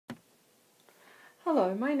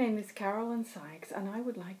Hello, my name is Carolyn Sykes and I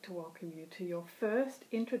would like to welcome you to your first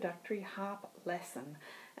introductory harp lesson,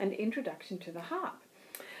 an introduction to the harp.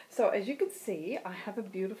 So as you can see, I have a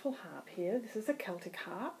beautiful harp here. This is a Celtic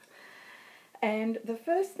harp, and the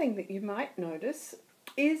first thing that you might notice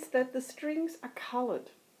is that the strings are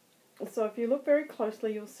coloured. So if you look very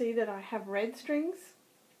closely, you'll see that I have red strings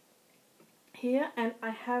here and I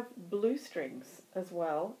have blue strings as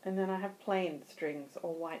well, and then I have plain strings,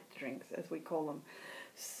 or white strings as we call them.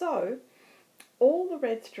 So all the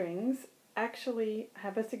red strings actually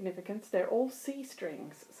have a significance. They're all C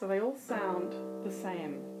strings, so they all sound the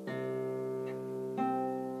same.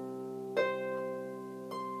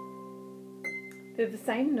 They're the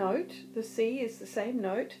same note. The C is the same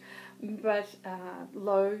note, but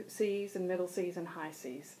low C's and middle C's and high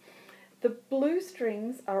C's. The blue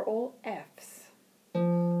strings are all F's.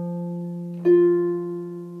 And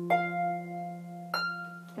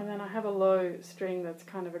then I have a low string that's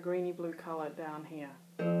kind of a greeny blue colour down here.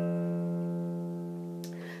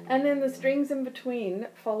 And then the strings in between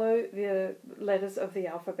follow the letters of the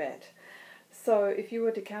alphabet. So if you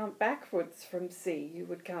were to count backwards from C, you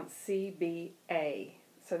would count C, B, A.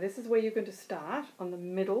 So this is where you're going to start, on the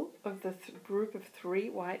middle of the group of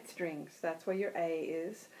three white strings. That's where your A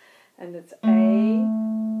is. And it's A,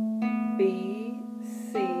 B,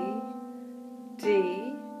 C,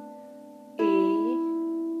 D, E,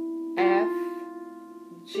 F,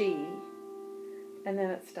 G, and then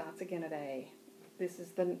it starts again at A. This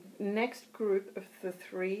is the next group of the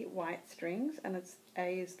three white strings, and it's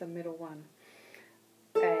A is the middle one.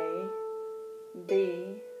 A,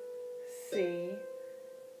 B, C,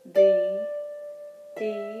 D,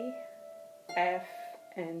 E, F,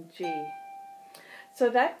 and G. So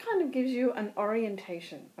that kind of gives you an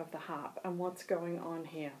orientation of the harp and what's going on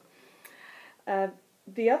here.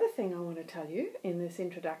 The other thing I want to tell you in this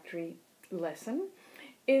introductory lesson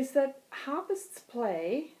is that harpists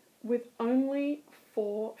play with only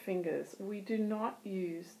 4 fingers. We do not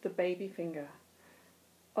use the baby finger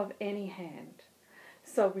of any hand.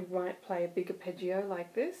 So we might play a big arpeggio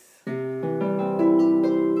like this,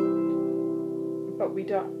 but we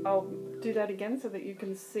don't. I'll do that again so that you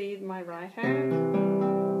can see my right hand.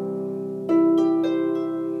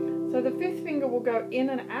 So the 5th finger will go in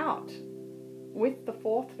and out with the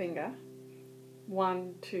 4th finger.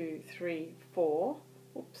 1, 2, 3, 4.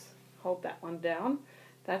 Oops, hold that one down.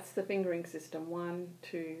 That's the fingering system. 1,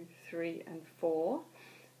 2, 3, and 4.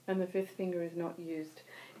 And the 5th finger is not used.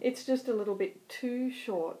 It's just a little bit too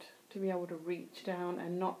short to be able to reach down,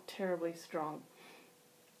 and not terribly strong.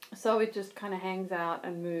 So it just kind of hangs out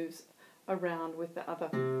and moves around with the other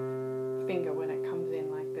finger when it comes in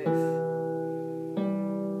like this.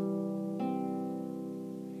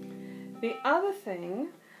 The other thing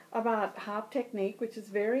about harp technique, which is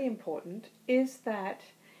very important, is that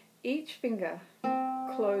each finger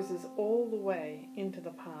closes all the way into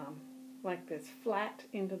the palm, like this, flat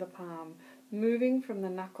into the palm, moving from the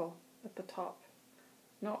knuckle at the top.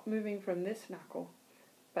 Not moving from this knuckle,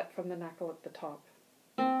 but from the knuckle at the top.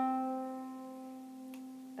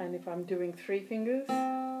 And if I'm doing 3 fingers,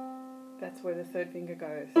 that's where the 3rd finger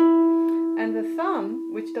goes. And the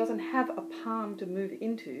thumb, which doesn't have a palm to move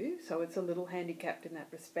into, so it's a little handicapped in that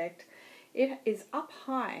respect, it is up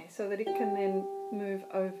high so that it can then move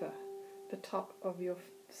over the top of your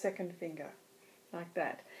 2nd finger, like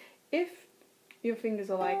that. If your fingers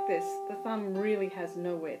are like this, the thumb really has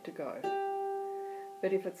nowhere to go.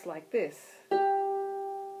 But if it's like this,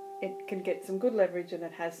 it can get some good leverage and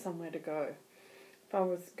it has somewhere to go. If I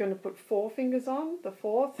was going to put 4 fingers on, the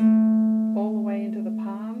 4th all the way into the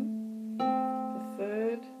palm, the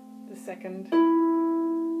 3rd, the 2nd,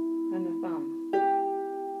 and the thumb.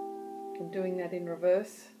 I'm doing that in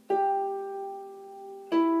reverse.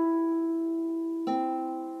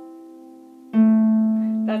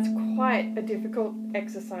 That's quite a difficult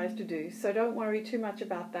exercise to do, so don't worry too much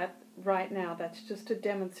about that right now. That's just to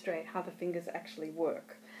demonstrate how the fingers actually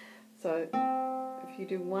work. So if you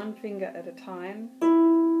do 1 finger at a time,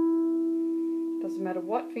 doesn't matter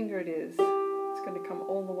what finger it is, it's going to come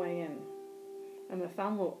all the way in. And the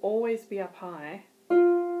thumb will always be up high.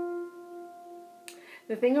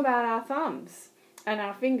 The thing about our thumbs and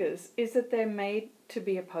our fingers is that they're made to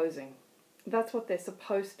be opposing. That's what they're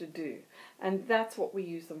supposed to do. And that's what we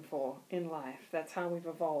use them for in life. That's how we've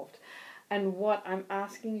evolved. And what I'm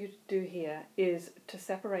asking you to do here is to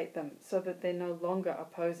separate them so that they're no longer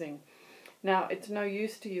opposing. Now, it's no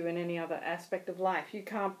use to you in any other aspect of life. You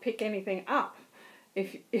can't pick anything up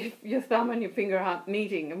if your thumb and your finger aren't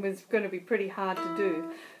meeting, and it's going to be pretty hard to do.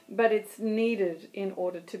 But it's needed in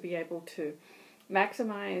order to be able to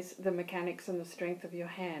maximize the mechanics and the strength of your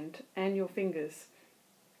hand and your fingers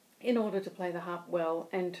in order to play the harp well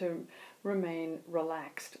and to remain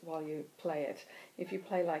relaxed while you play it. If you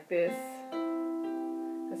play like this,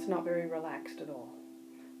 it's not very relaxed at all.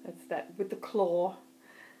 It's that with the claw,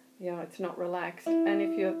 you know, it's not relaxed. And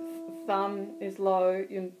if your thumb is low,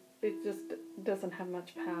 it just doesn't have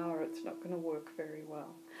much power. It's not going to work very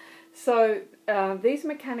well. So these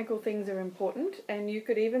mechanical things are important, and you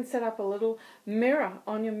could even set up a little mirror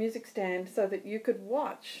on your music stand so that you could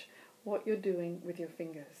watch what you're doing with your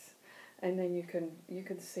fingers, and then you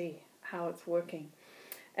can see how it's working.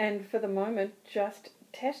 And for the moment, just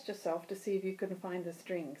test yourself to see if you can find the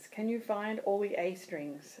strings. Can you find all the A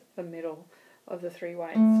strings, the middle of the 3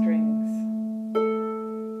 white strings?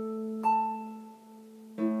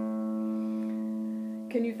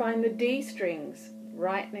 Can you find the D strings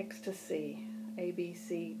right next to C? A, B,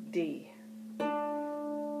 C, D.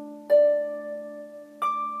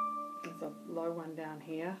 There's a low one down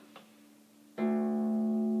here.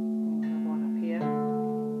 Another one up here.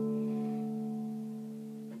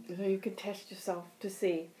 So you can test yourself to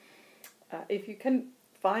see if you can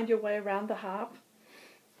find your way around the harp,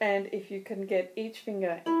 and if you can get each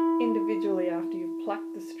finger individually after you've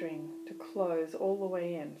plucked the string to close all the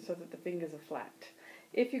way in so that the fingers are flat.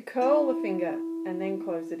 If you curl the finger and then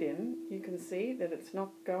close it in, you can see that it's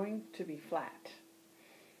not going to be flat.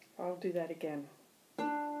 I'll do that again.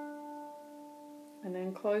 And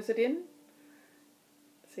then close it in.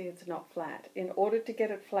 See, it's not flat. In order to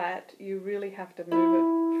get it flat, you really have to move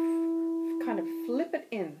it, kind of flip it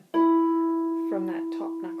in from that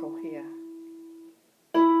top knuckle here.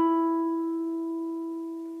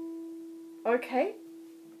 Okay,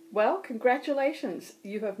 well, congratulations.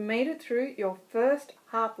 You have made it through your first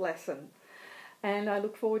harp lesson. And I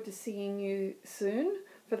look forward to seeing you soon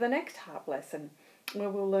for the next harp lesson, where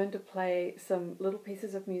we'll learn to play some little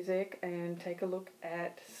pieces of music and take a look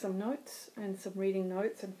at some notes and some reading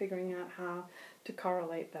notes and figuring out how to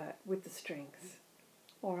correlate that with the strings.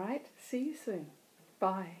 All right, see you soon.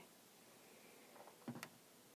 Bye.